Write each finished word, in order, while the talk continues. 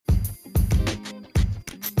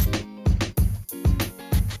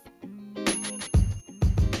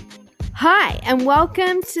Hi, and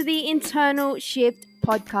welcome to the Internal Shift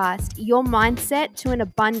podcast, your mindset to an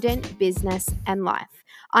abundant business and life.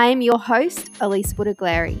 I am your host, Elise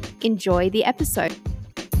Budagleri. Enjoy the episode.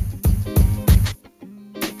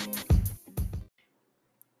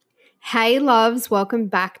 Hey loves, welcome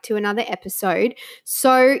back to another episode.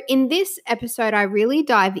 So in this episode, I really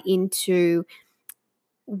dive into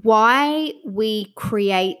why we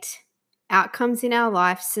create outcomes in our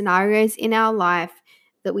life, scenarios in our life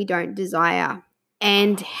that we don't desire,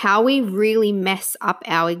 and how we really mess up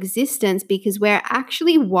our existence because we're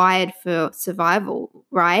actually wired for survival,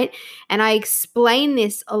 right? And I explain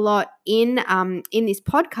this a lot in this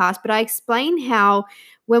podcast, but I explain how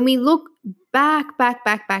when we look back,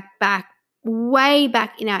 way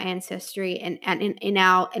back in our ancestry and in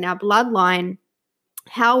our bloodline,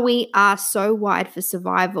 how we are so wired for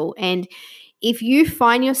survival. And if you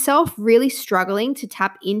find yourself really struggling to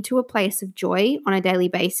tap into a place of joy on a daily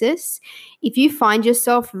basis, if you find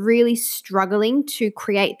yourself really struggling to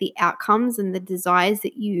create the outcomes and the desires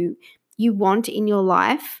that you want in your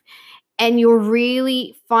life, and you're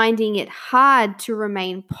really finding it hard to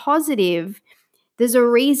remain positive, there's a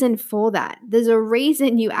reason for that. There's a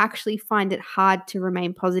reason you actually find it hard to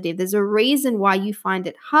remain positive. There's a reason why you find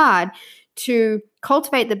it hard to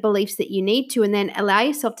cultivate the beliefs that you need to, and then allow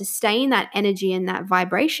yourself to stay in that energy and that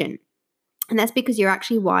vibration. And that's because you're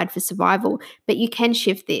actually wired for survival. But you can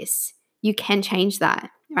shift this. You can change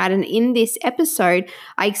that, right? And in this episode,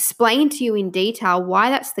 I explain to you in detail why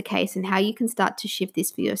that's the case and how you can start to shift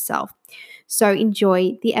this for yourself. So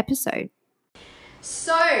enjoy the episode.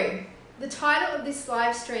 So the title of this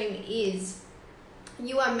live stream is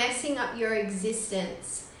 "You Are Messing Up Your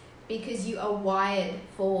Existence Because You Are Wired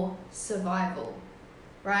for Survival,"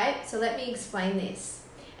 right? So let me explain this.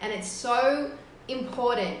 And it's so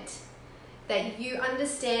important that you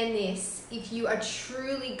understand this if you are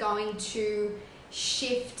truly going to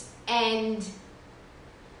shift and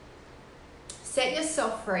set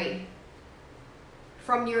yourself free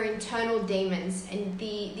from your internal demons and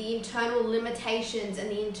the internal limitations and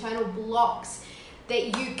the internal blocks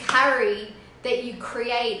that you carry, that you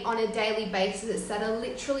create on a daily basis, that are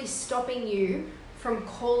literally stopping you from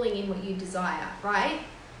calling in what you desire, right?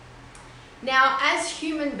 Now, as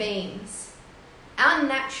human beings, our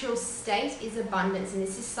natural state is abundance, and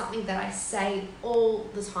this is something that I say all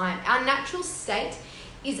the time. Our natural state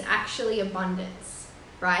is actually abundance,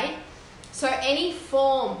 right? So any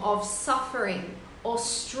form of suffering or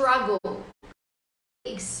struggle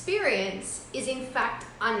experience is in fact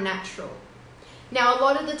unnatural. Now, a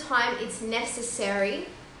lot of the time it's necessary.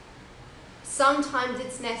 Sometimes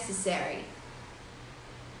it's necessary.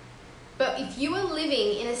 But if you are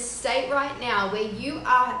living in a state right now where you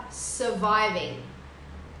are surviving,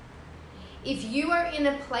 if you are in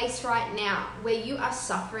a place right now where you are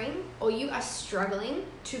suffering or you are struggling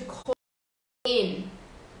to call in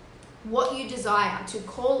what you desire, to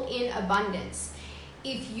call in abundance,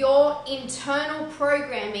 if your internal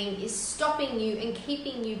programming is stopping you and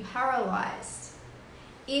keeping you paralyzed,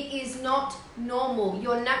 it is not normal.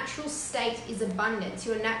 Your natural state is abundance.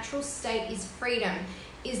 Your natural state is freedom,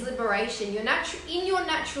 is liberation. In your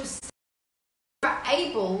natural state, you are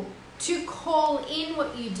able to call in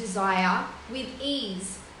what you desire with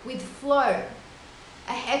ease, with flow.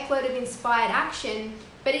 A heckload of inspired action,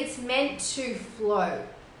 but it's meant to flow.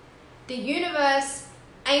 The universe,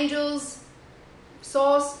 angels,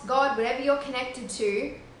 source, God, whatever you're connected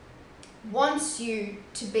to, wants you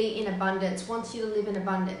to be in abundance, wants you to live in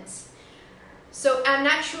abundance. So our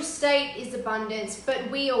natural state is abundance,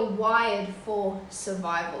 but we are wired for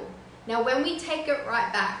survival. Now, when we take it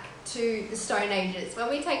right back to the Stone Ages,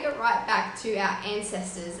 when we take it right back to our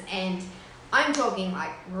ancestors, and I'm talking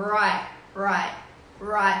like right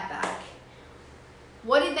back,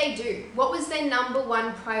 what did they do? What was their number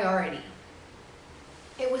one priority?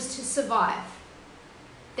 It was to survive.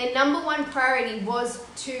 Their number one priority was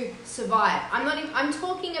to survive. I'm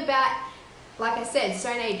talking about, like I said,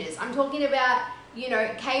 Stone Ages. I'm talking about,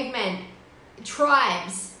 cavemen,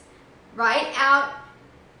 tribes, right? Out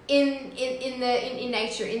in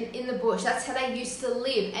nature, in the bush. That's how they used to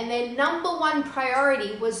live. And their number one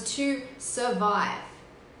priority was to survive.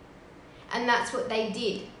 And that's what they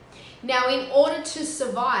did. Now, in order to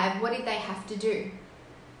survive, what did they have to do?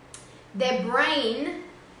 Their brain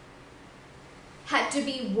had to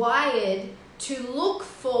be wired to look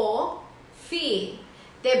for fear.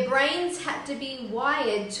 Their brains had to be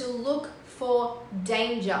wired to look for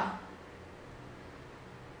danger.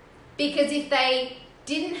 Because if they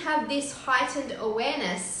didn't have this heightened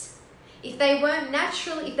awareness, if they weren't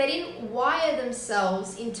natural, if they didn't wire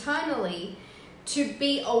themselves internally to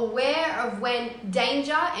be aware of when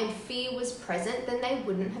danger and fear was present, then they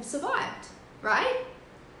wouldn't have survived, right?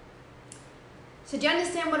 So do you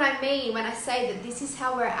understand what I mean when I say that this is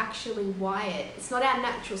how we're actually wired? It's not our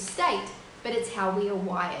natural state, but it's how we are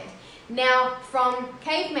wired. Now, from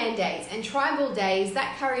caveman days and tribal days,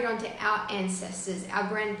 that carried on to our ancestors, our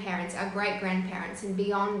grandparents, our great-grandparents, and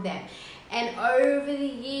beyond them. And over the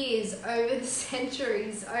years, over the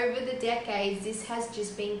centuries, over the decades, this has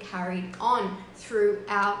just been carried on through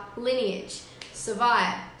our lineage.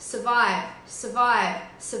 Survive, survive, survive,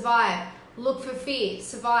 survive. Look for fear,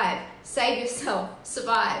 survive. Save yourself,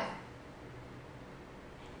 survive.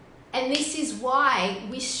 And this is why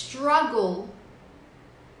we struggle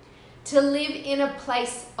to live in a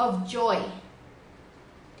place of joy.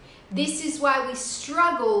 This is why we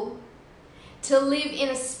struggle to live in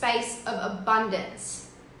a space of abundance.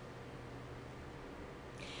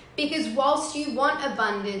 Because whilst you want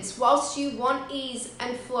abundance, whilst you want ease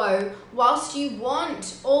and flow, whilst you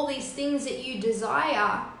want all these things that you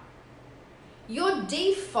desire, your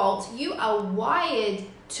default, you are wired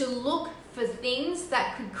to look for things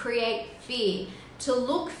that could create fear, to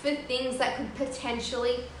look for things that could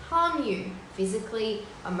potentially harm you physically,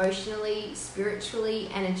 emotionally, spiritually,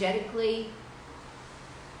 energetically,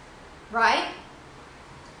 right?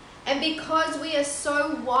 And because we are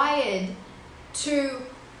so wired to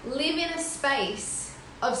live in a space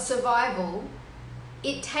of survival,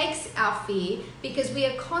 it takes our fear, because we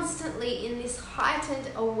are constantly in this heightened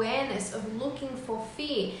awareness of looking for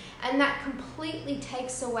fear, and that completely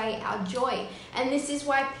takes away our joy. And this is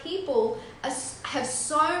why people have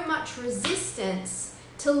so much resistance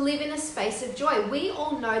to live in a space of joy. We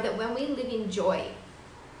all know that when we live in joy,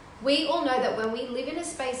 we all know that when we live in a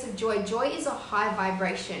space of joy, joy is a high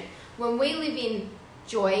vibration. When we live in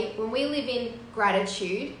joy, when we live in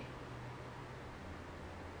gratitude,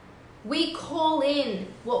 we call in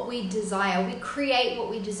what we desire. We create what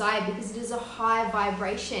we desire because it is a high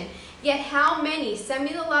vibration. Yet how many, send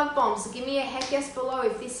me the love bombs, give me a heck yes below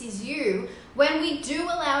if this is you, when we do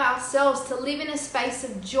allow ourselves to live in a space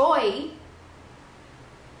of joy,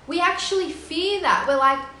 we actually fear that. We're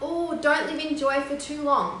like, oh, don't live in joy for too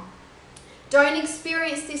long. Don't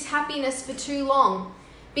experience this happiness for too long,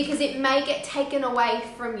 because it may get taken away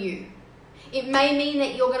from you. It may mean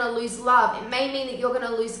that you're going to lose love. It may mean that you're going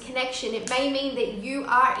to lose connection. It may mean that you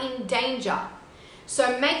are in danger.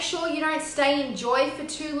 So make sure you don't stay in joy for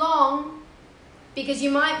too long, because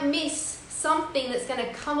you might miss something that's going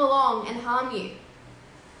to come along and harm you.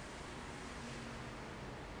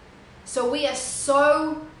 So we are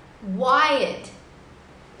so wired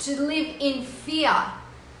to live in fear.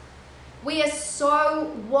 We are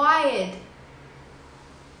so wired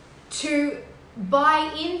to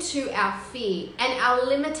buy into our fear and our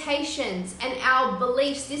limitations and our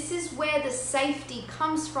beliefs. This is where the safety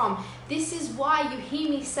comes from. This is why you hear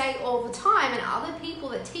me say all the time, and other people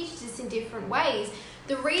that teach this in different ways,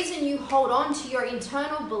 the reason you hold on to your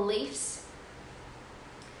internal beliefs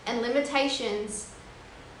and limitations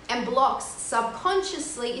and blocks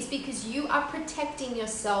subconsciously is because you are protecting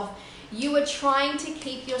yourself. You are trying to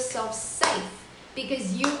keep yourself safe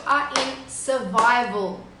because you are in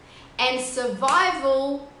survival. And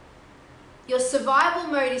survival, your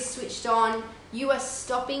survival mode is switched on. You are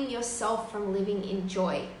stopping yourself from living in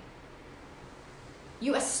joy.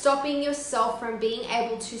 You are stopping yourself from being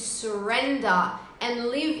able to surrender and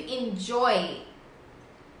live in joy,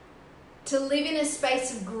 to live in a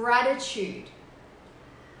space of gratitude.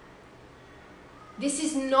 This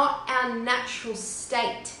is not our natural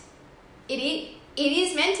state. It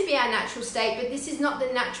is meant to be our natural state, but this is not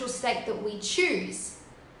the natural state that we choose,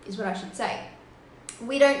 is what I should say.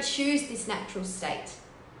 We don't choose this natural state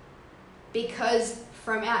because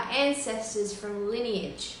from our ancestors, from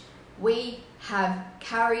lineage, we have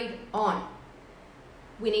carried on.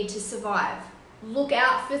 We need to survive. Look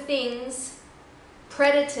out for things,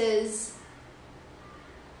 predators,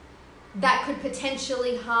 that could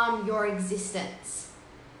potentially harm your existence.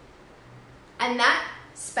 And that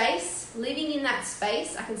space, living in that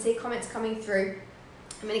space, I can see comments coming through.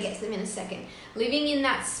 I'm going to get to them in a second. Living in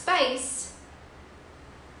that space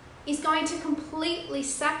is going to completely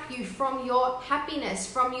sap you from your happiness,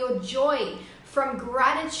 from your joy, from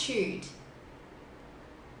gratitude.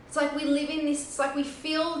 It's like we live in this, it's like we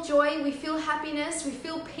feel joy, we feel happiness, we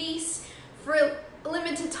feel peace for a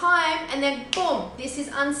limited time, and then boom, this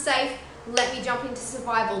is unsafe. Let me jump into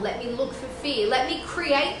survival. Let me look for fear. Let me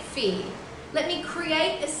create fear. Let me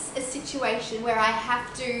create a situation where I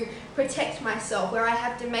have to protect myself, where I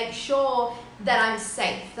have to make sure that I'm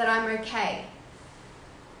safe, that I'm okay.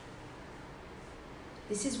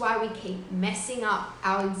 This is why we keep messing up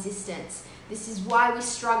our existence. This is why we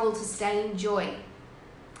struggle to stay in joy.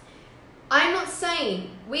 I'm not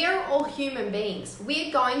saying we are all human beings. We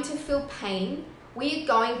are going to feel pain. We are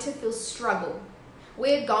going to feel struggle.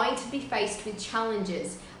 We are going to be faced with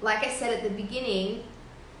challenges. Like I said at the beginning,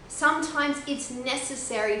 sometimes it's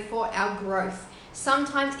necessary for our growth.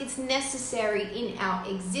 Sometimes it's necessary in our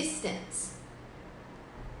existence.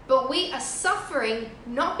 But we are suffering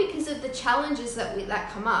not because of the challenges that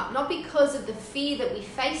come up, not because of the fear that we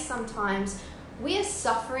face sometimes. We are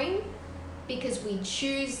suffering because we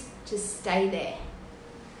choose to stay there.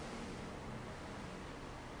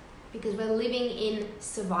 Because we're living in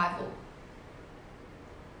survival.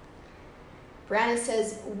 Brianna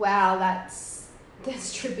says, wow, that's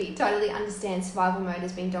trippy. Totally understand survival mode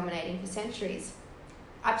has been dominating for centuries.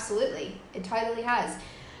 Absolutely, it totally has.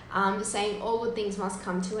 The saying, all good things must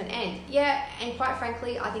come to an end. Yeah, and quite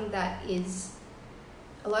frankly, I think that is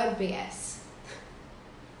a load of BS.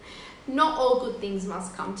 Not all good things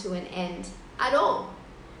must come to an end at all.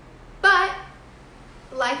 But,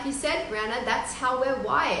 like you said, Brianna, that's how we're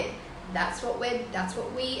wired. That's what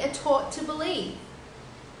we are taught to believe.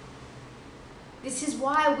 This is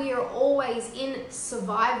why we are always in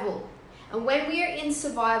survival. And when we are in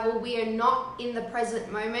survival, we are not in the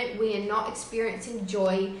present moment. We are not experiencing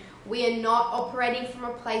joy. We are not operating from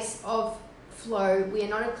a place of flow. We are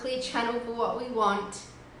not a clear channel for what we want.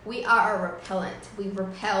 We are a repellent. We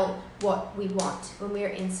repel what we want when we are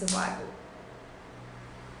in survival.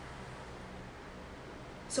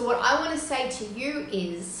 So what I want to say to you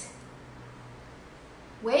is,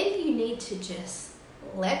 where do you need to just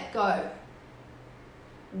let go?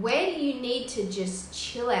 Where do you need to just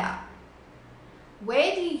chill out?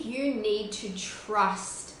 Where do you need to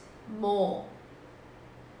trust more?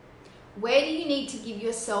 Where do you need to give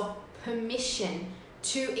yourself permission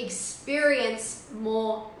to experience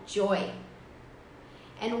more joy?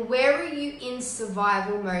 And where are you in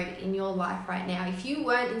survival mode in your life right now? If you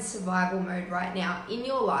weren't in survival mode right now in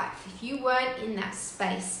your life, if you weren't in that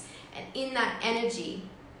space and in that energy,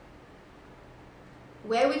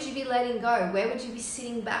 where would you be letting go? Where would you be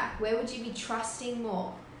sitting back? Where would you be trusting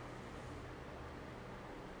more?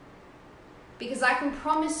 Because I can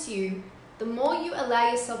promise you, the more you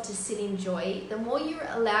allow yourself to sit in joy, the more you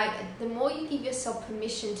give yourself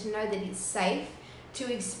permission to know that it's safe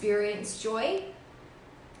to experience joy,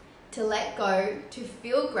 to let go, to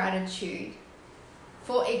feel gratitude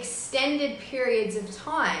for extended periods of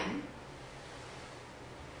time,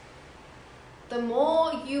 the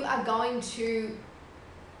more you are going to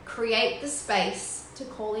create the space to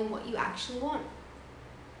call in what you actually want.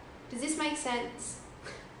 Does this make sense?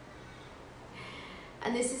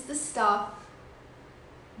 And this is the stuff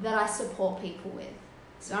that I support people with.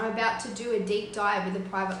 So I'm about to do a deep dive with a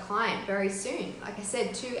private client very soon. Like I said,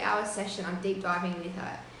 2-hour session, I'm deep diving with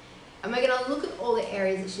her. And we're going to look at all the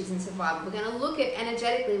areas that she's in survival. We're going to look at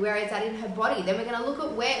energetically where it's at in her body. Then we're going to look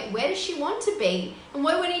at where does she want to be? And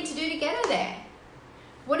what do we need to do to get her there?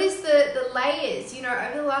 What is the layers? You know,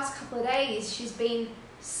 over the last couple of days, she's been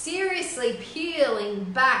seriously peeling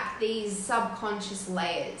back these subconscious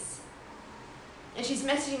layers. And she's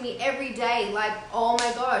messaging me every day like, oh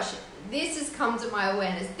my gosh, this has come to my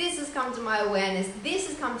awareness. This has come to my awareness. This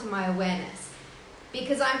has come to my awareness.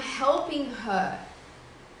 Because I'm helping her.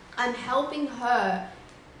 I'm helping her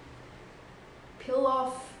peel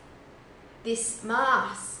off this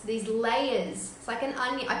mask, these layers. It's like an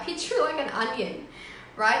onion. I picture it like an onion,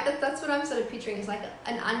 right? That's what I'm sort of picturing. It's like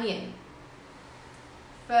an onion.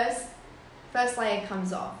 First layer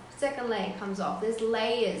comes off. Second layer comes off. There's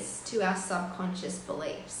layers to our subconscious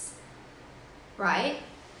beliefs, right?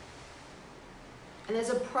 And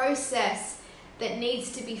there's a process that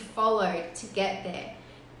needs to be followed to get there.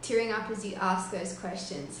 Tearing up as you ask those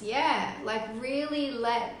questions. Yeah, like really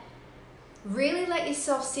let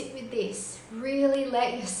yourself sit with this. Really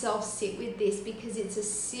let yourself sit with this, because it's a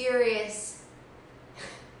serious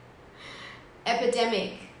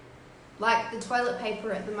epidemic. Like the toilet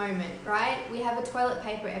paper at the moment, right? We have a toilet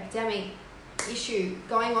paper epidemic issue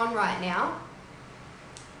going on right now.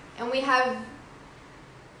 And we have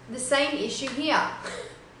the same issue here.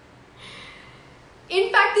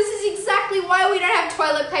 In fact, this is exactly why we don't have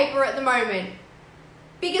toilet paper at the moment.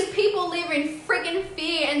 Because people live in friggin'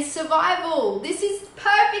 fear and survival. This is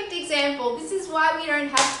perfect example. This is why we don't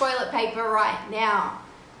have toilet paper right now.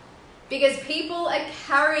 Because people are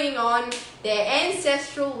carrying on their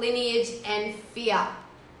ancestral lineage and fear.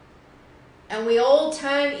 And we all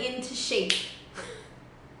turn into sheep.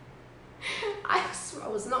 I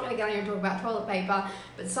was not going to get on here and talk about toilet paper,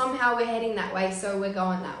 but somehow we're heading that way, so we're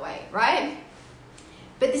going that way, right?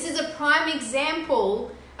 But this is a prime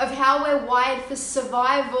example of how we're wired for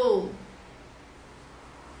survival.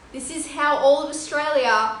 This is how all of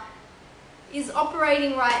Australia is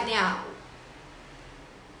operating right now.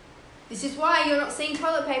 This is why you're not seeing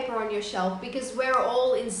toilet paper on your shelf, because we're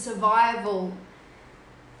all in survival.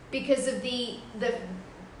 Because of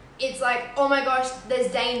it's like, oh my gosh,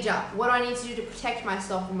 there's danger. What do I need to do to protect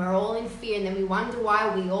myself? And we're all in fear, and then we wonder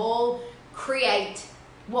why we all create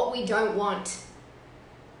what we don't want.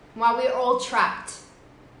 Why we're all trapped.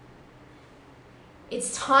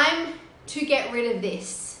 It's time to get rid of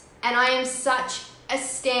this. And I am such a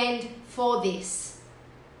stand for this.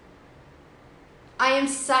 I am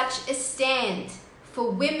such a stand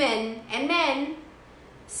for women and men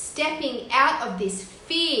stepping out of this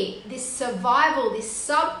fear, this survival, this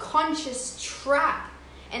subconscious trap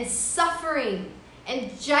and suffering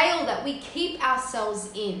and jail that we keep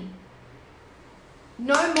ourselves in.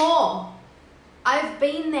 No more. I've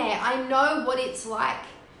been there. I know what it's like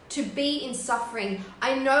to be in suffering.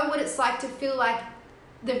 I know what it's like to feel like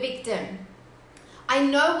the victim. I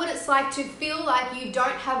know what it's like to feel like you don't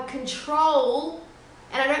have control,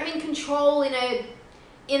 and I don't mean control in a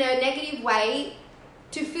negative way,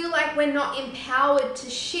 to feel like we're not empowered to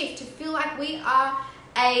shift, to feel like we are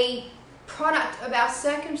a product of our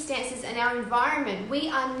circumstances and our environment. We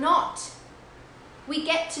are not. We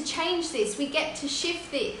get to change this. We get to shift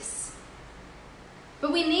this.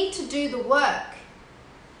 But we need to do the work.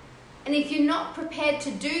 And if you're not prepared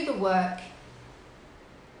to do the work,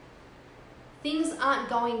 things aren't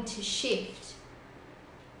going to shift.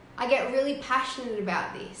 I get really passionate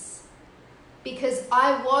about this because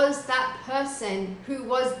I was that person who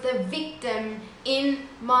was the victim in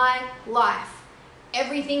my life.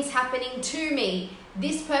 Everything's happening to me.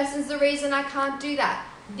 This person's the reason I can't do that.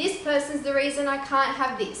 This person's the reason I can't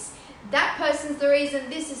have this. That person's the reason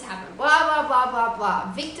this has happened. Blah, blah, blah, blah,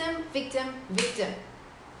 blah. Victim, victim, victim.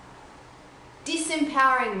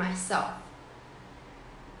 Disempowering myself.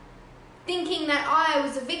 Thinking that I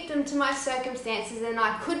was a victim to my circumstances and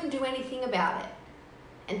I couldn't do anything about it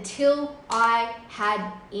until I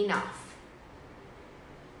had enough.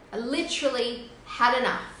 I literally had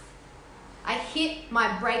enough. I hit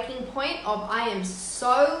my breaking point of I am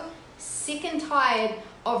so sick and tired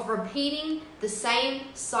of repeating the same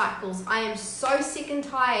cycles. I am so sick and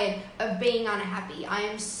tired of being unhappy. I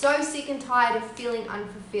am so sick and tired of feeling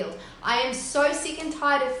unfulfilled. I am so sick and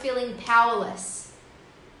tired of feeling powerless.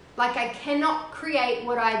 Like I cannot create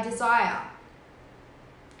what I desire.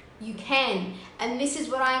 You can. And this is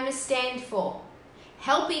what I am a stand for.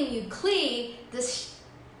 Helping you clear this,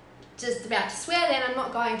 just about to swear then, I'm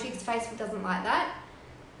not going to because Facebook doesn't like that.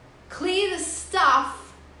 Clear the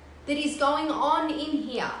stuff that is going on in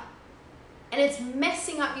here. And it's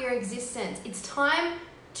messing up your existence. It's time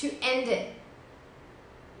to end it.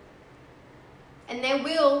 And there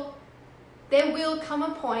will come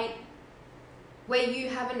a point where you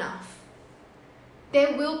have enough.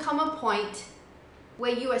 There will come a point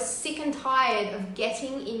where you are sick and tired of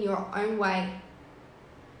getting in your own way.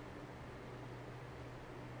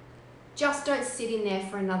 Just don't sit in there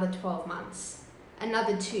for another 12 months,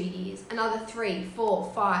 another 2 years, another 3,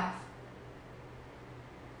 4, 5.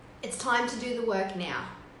 It's time to do the work now.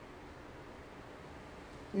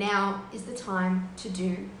 Now is the time to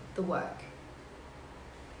do the work.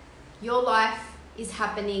 Your life is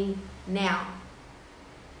happening now,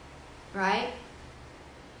 right?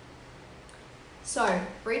 So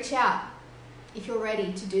reach out if you're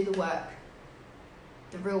ready to do the work,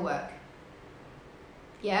 the real work.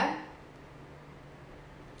 Yeah?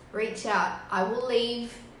 Reach out. I will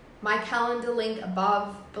leave my calendar link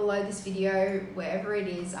below this video, wherever it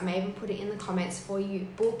is. I may even put it in the comments for you.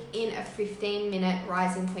 Book in a 15-minute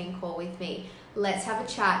Rising Queen call with me. Let's have a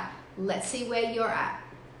chat. Let's see where you're at,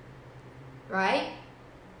 right?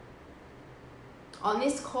 On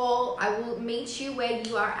this call, I will meet you where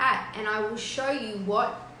you are at and I will show you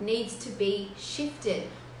what needs to be shifted,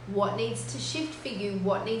 what needs to shift for you,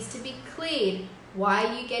 what needs to be cleared, why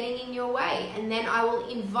are you getting in your way, and then I will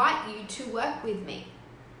invite you to work with me.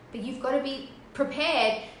 But you've got to be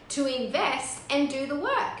prepared to invest and do the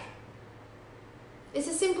work. It's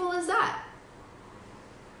as simple as that.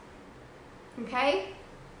 Okay?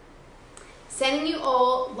 Sending you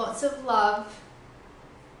all lots of love.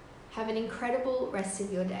 Have an incredible rest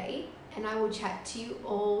of your day, and I will chat to you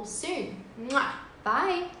all soon. Mwah!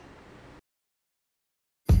 Bye.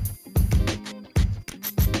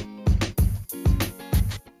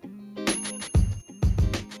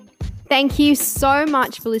 Thank you so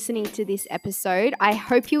much for listening to this episode. I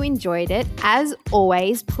hope you enjoyed it. As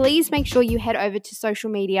always, please make sure you head over to social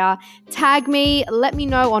media, tag me, let me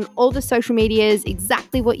know on all the social medias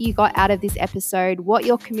exactly what you got out of this episode, what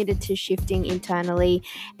you're committed to shifting internally,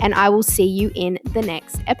 and I will see you in the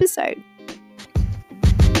next episode.